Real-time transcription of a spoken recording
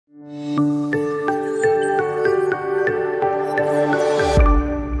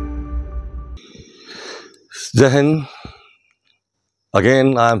Jai Hind.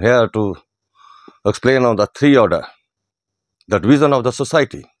 Again, I am here to explain on the three order, the division of the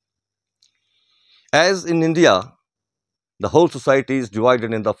society. As in India, the whole society is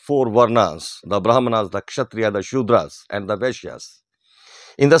divided in the four varnas, the Brahmanas, the Kshatriya, the Shudras and the Vaishyas.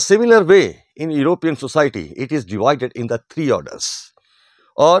 In the similar way, in European society, it is divided in the three orders.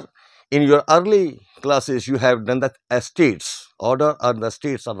 Or in your early classes, you have done that estates. Order and the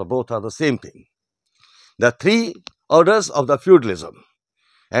states are both are the same thing. The three orders of the feudalism.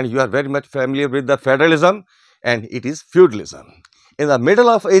 And you are very much familiar with the federalism, and it is feudalism. In the middle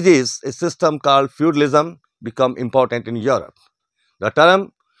of ages, a system called feudalism become important in Europe. The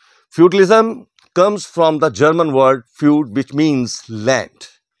term feudalism comes from the German word feud, which means land.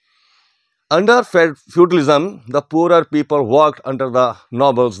 Under feudalism, the poorer people worked under the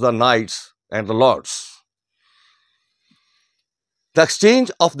nobles, the knights and the lords. The exchange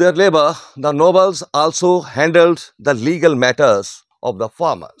of their labor, the nobles also handled the legal matters of the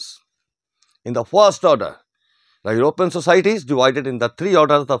farmers. In the first order, the European society is divided in the three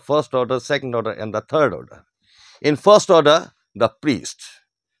orders, the first order, second order and the third order. In first order, the priest,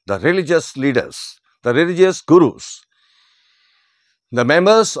 the religious leaders, the religious gurus, the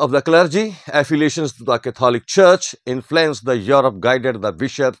members of the clergy, affiliations to the Catholic Church, influenced the Europe, guided the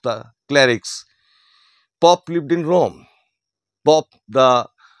bishops, the clerics. Pope lived in Rome. Pope, the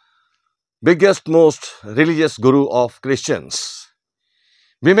biggest, most religious guru of Christians.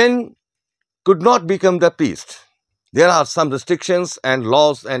 Women could not become the priest. There are some restrictions and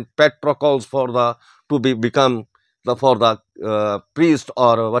laws and pet protocols for the priest,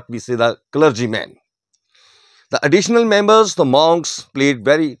 or what we say the clergyman. The additional members, the monks, played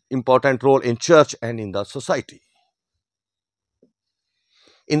very important role in church and in the society.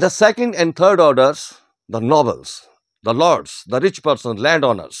 In the second and third orders, the nobles, the lords, the rich persons,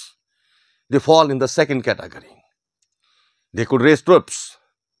 landowners, they fall in the second category. They could raise troops.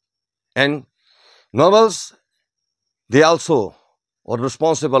 And nobles, they also were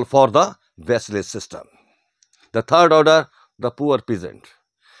responsible for the vassalage system. The third order, the poor peasant.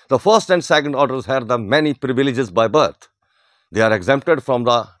 The first and second orders had the many privileges by birth. They are exempted from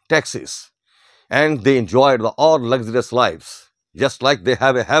the taxes and they enjoyed all luxurious lives, just like they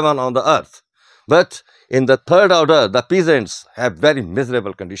have a heaven on the earth. But in the third order, the peasants have very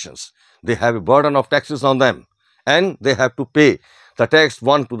miserable conditions. They have a burden of taxes on them and they have to pay the tax,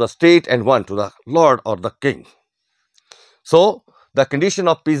 one to the state and one to the lord or the king. So, the condition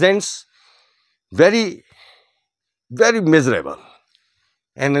of peasants, very miserable.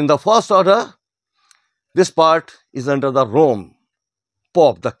 And in the first order, this part is under the Rome,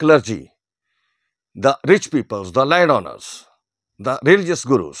 Pope, the clergy, the rich peoples, the landowners, the religious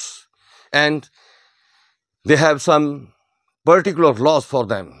gurus, and they have some particular laws for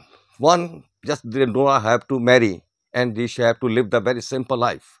them. One, just they do not have to marry and they should have to live the very simple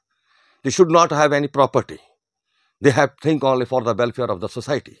life. They should not have any property. They have to think only for the welfare of the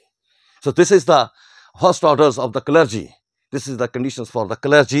society. So this is the first orders of the clergy. This is the conditions for the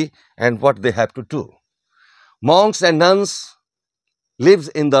clergy and what they have to do. Monks and nuns lives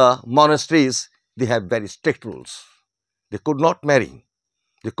in the monasteries. They have very strict rules. They could not marry.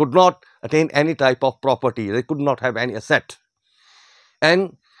 They could not attain any type of property. They could not have any asset.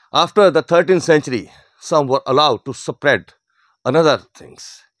 And after the 13th century, some were allowed to spread another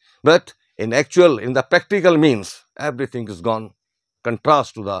things. But in the practical means, everything is gone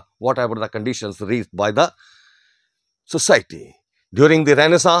contrast to the whatever the conditions reached by the society. During the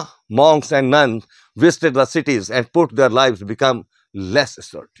Renaissance, monks and nuns visited the cities and put their lives to become less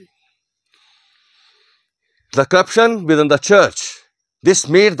sturdy. The corruption within the church, this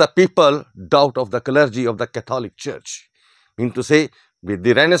made the people doubt of the clergy of the Catholic Church. Mean to say, with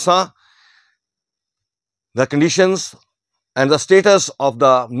the Renaissance, the conditions and the status of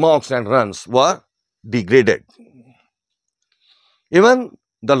the monks and nuns were degraded. Even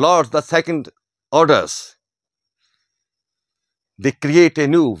the lords, the second orders, they create a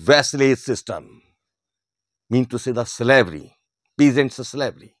new vassalage system. Mean to say the slavery, peasants'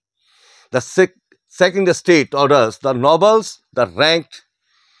 slavery. The second estate orders, the nobles, the ranked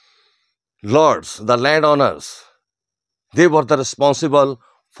lords, the landowners, they were the responsible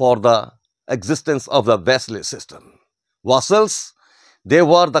for the existence of the vassalage system. Vassals, they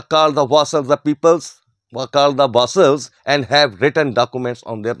were called the vassals, the peoples were called the vassals and have written documents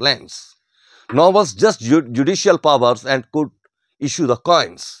on their lands. Nobles just judicial powers and could issue the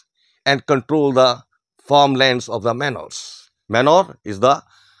coins and control the farmlands of the manors. Manor is the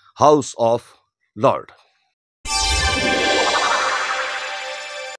house of lord.